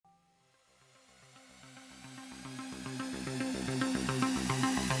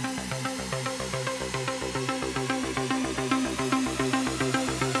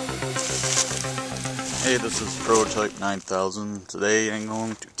this is Prototype 9000. Today I'm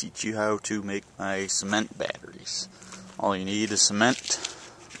going to teach you how to make my cement batteries. All you need is cement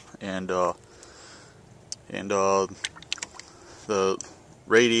and the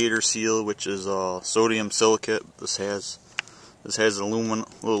radiator seal, which is sodium silicate. This has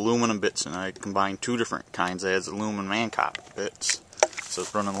aluminum bits, and I combined two different kinds. It has aluminum and copper bits, so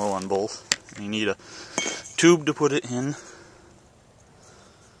it's running low on both. And you need a tube to put it in,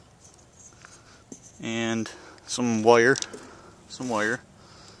 and some wire.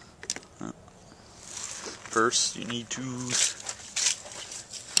 First, you need to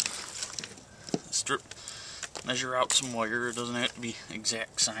measure out some wire. It doesn't have to be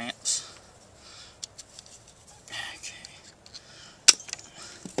exact science. Okay.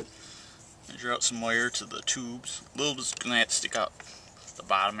 Measure out some wire to the tubes. A little bit's gonna have to stick out the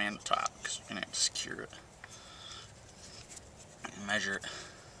bottom and the top because you're gonna have to secure it. And measure it.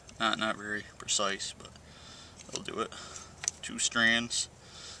 Not very precise, but it'll do it. 2 strands.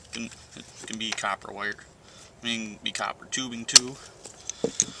 It can be copper wire. I mean, it can be copper tubing too.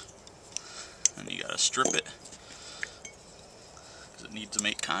 And you gotta strip it because it needs to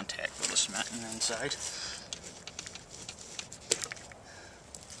make contact with the cement on the inside.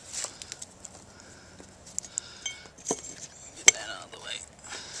 Get that out of the way.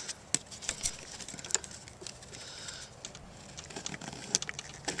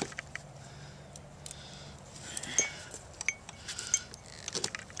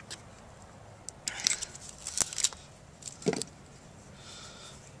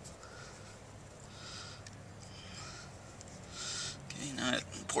 Now,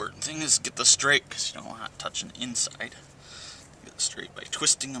 the important thing is get this straight because you don't want it touching the inside. Get it straight by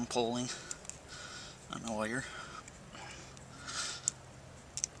twisting and pulling on the wire.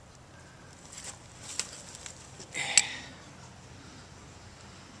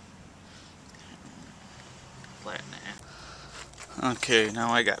 Flatten that. Okay,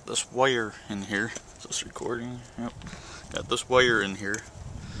 now I got this wire in here. Is this recording? Yep. Got this wire in here.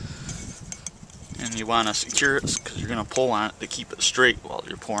 And you want to secure it because you're going to pull on it to keep it straight while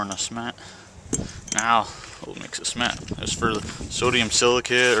you're pouring the cement. Now, we'll mix the cement. As for the sodium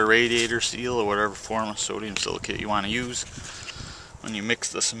silicate or radiator seal or whatever form of sodium silicate you want to use, when you mix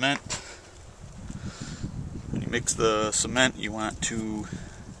the cement, you want to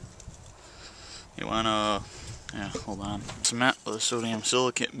cement with a sodium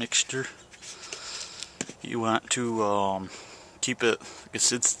silicate mixture. You want to keep it the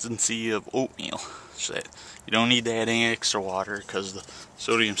consistency of oatmeal. So that you don't need to add any extra water because the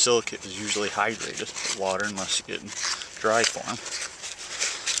sodium silicate is usually hydrated with water unless you get in dry form.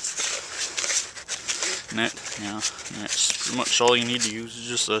 And that's pretty much all you need to use is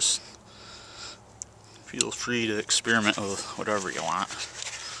just this. Feel free to experiment with whatever you want.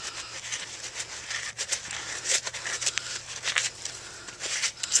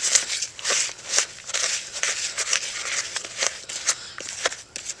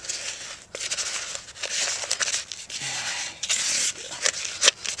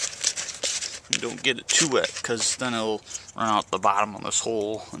 Don't get it too wet because then it'll run out the bottom of this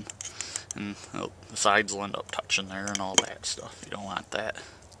hole and the sides will end up touching there and all that stuff. You don't want that.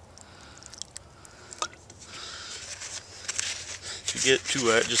 If you get too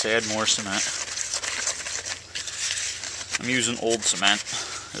wet, just add more cement. I'm using old cement.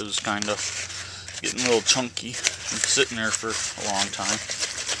 It was kind of getting a little chunky and sitting there for a long time.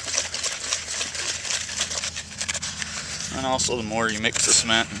 And also, the more you mix the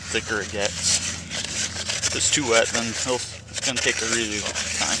cement, the thicker it gets. If it's too wet, then it's going to take a really long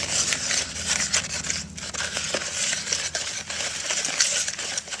time.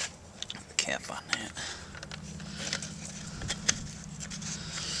 The cap on that.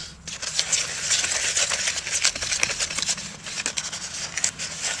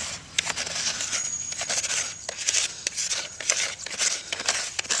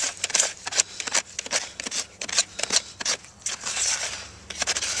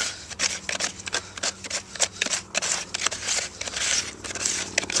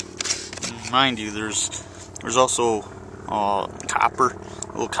 Mind you, there's also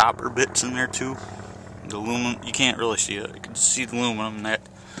little copper bits in there too. The aluminum, you can't really see it. You can see the aluminum that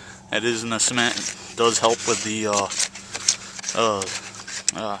is in the cement. It does help with the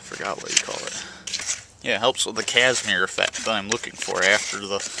I forgot what you call it. Yeah, it helps with the Casimir effect that I'm looking for after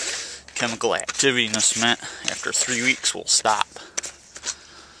the chemical activity in the cement. After 3 weeks, will stop.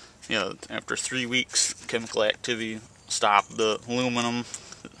 After 3 weeks, chemical activity stop. The aluminum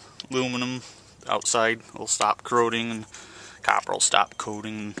outside will stop corroding and copper will stop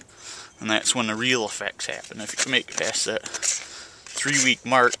coating, and that's when the real effects happen. If you can make it past that 3 week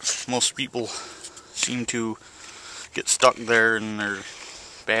mark, most people seem to get stuck there and their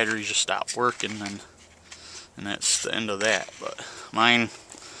batteries just stop working, and that's the end of that. But mine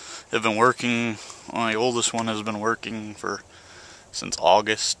have been working. My oldest one has been working since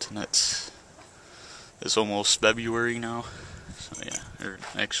August, and it's almost February now. So yeah, or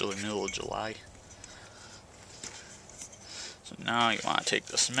actually middle of July. So now you want to take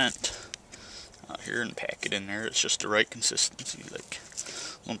the cement out here and pack it in there. It's just the right consistency, like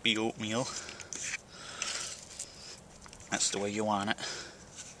lumpy oatmeal. That's the way you want it.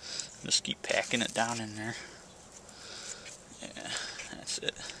 Just keep packing it down in there. Yeah, that's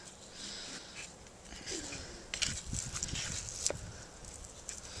it.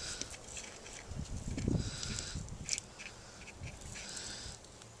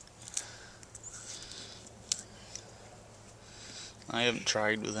 I haven't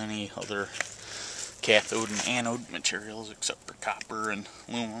tried with any other cathode and anode materials except for copper and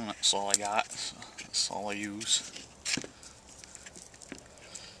aluminum. That's all I got. So that's all I use.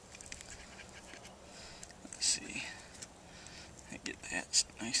 Let's see. I get that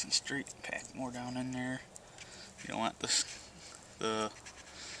nice and straight. Pack more down in there. You don't want the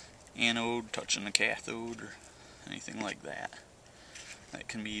anode touching the cathode or anything like that. That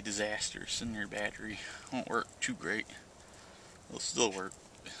can be disastrous, and your battery won't work too great. It'll still work.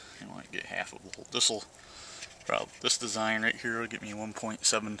 You know, I get half a volt. This design right here will get me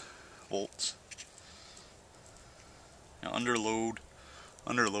 1.7 volts. Now under load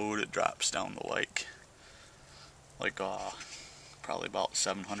it drops down to like probably about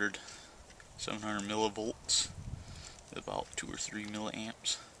 700 millivolts, about 2 or 3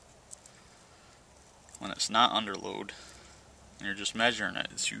 milliamps. When it's not under load and you're just measuring it,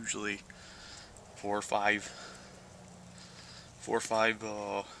 it's usually 4 or 5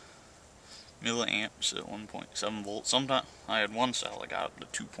 milliamps at 1.7 volts. Sometimes I had one cell I got up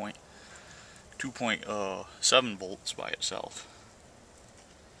to 2.7 volts by itself,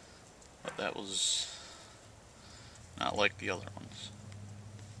 but that was not like the other ones.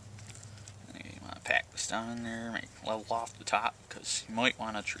 And you want to pack this down in there, make level off the top, because you might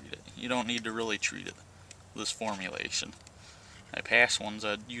want to treat it. You don't need to really treat it with this formulation. My past ones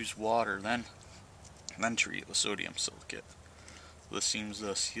I'd use water, then treat it with sodium silicate. This seems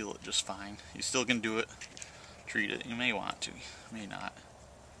to seal it just fine. You still can do it, treat it. You may want to, you may not.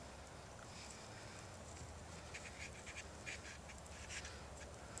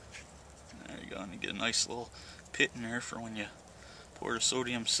 There you go, and you get a nice little pit in there for when you pour the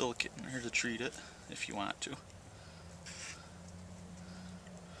sodium silicate in there to treat it, if you want to.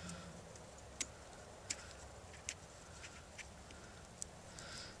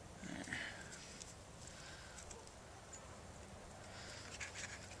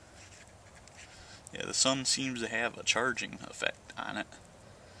 Yeah, the sun seems to have a charging effect on it.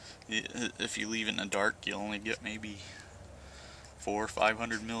 If you leave it in the dark, you only get maybe 400 or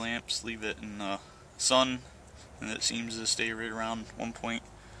 500 milliamps. Leave it in the sun, and it seems to stay right around 1.1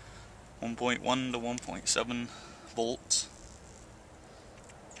 to 1.7 volts.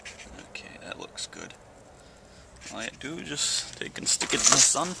 Okay, that looks good. All I do is just take and stick it in the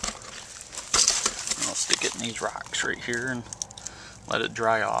sun. And I'll stick it in these rocks right here and let it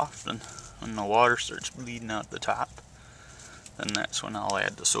dry off. And when the water starts bleeding out the top, then that's when I'll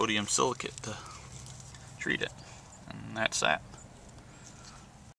add the sodium silicate to treat it. And that's that.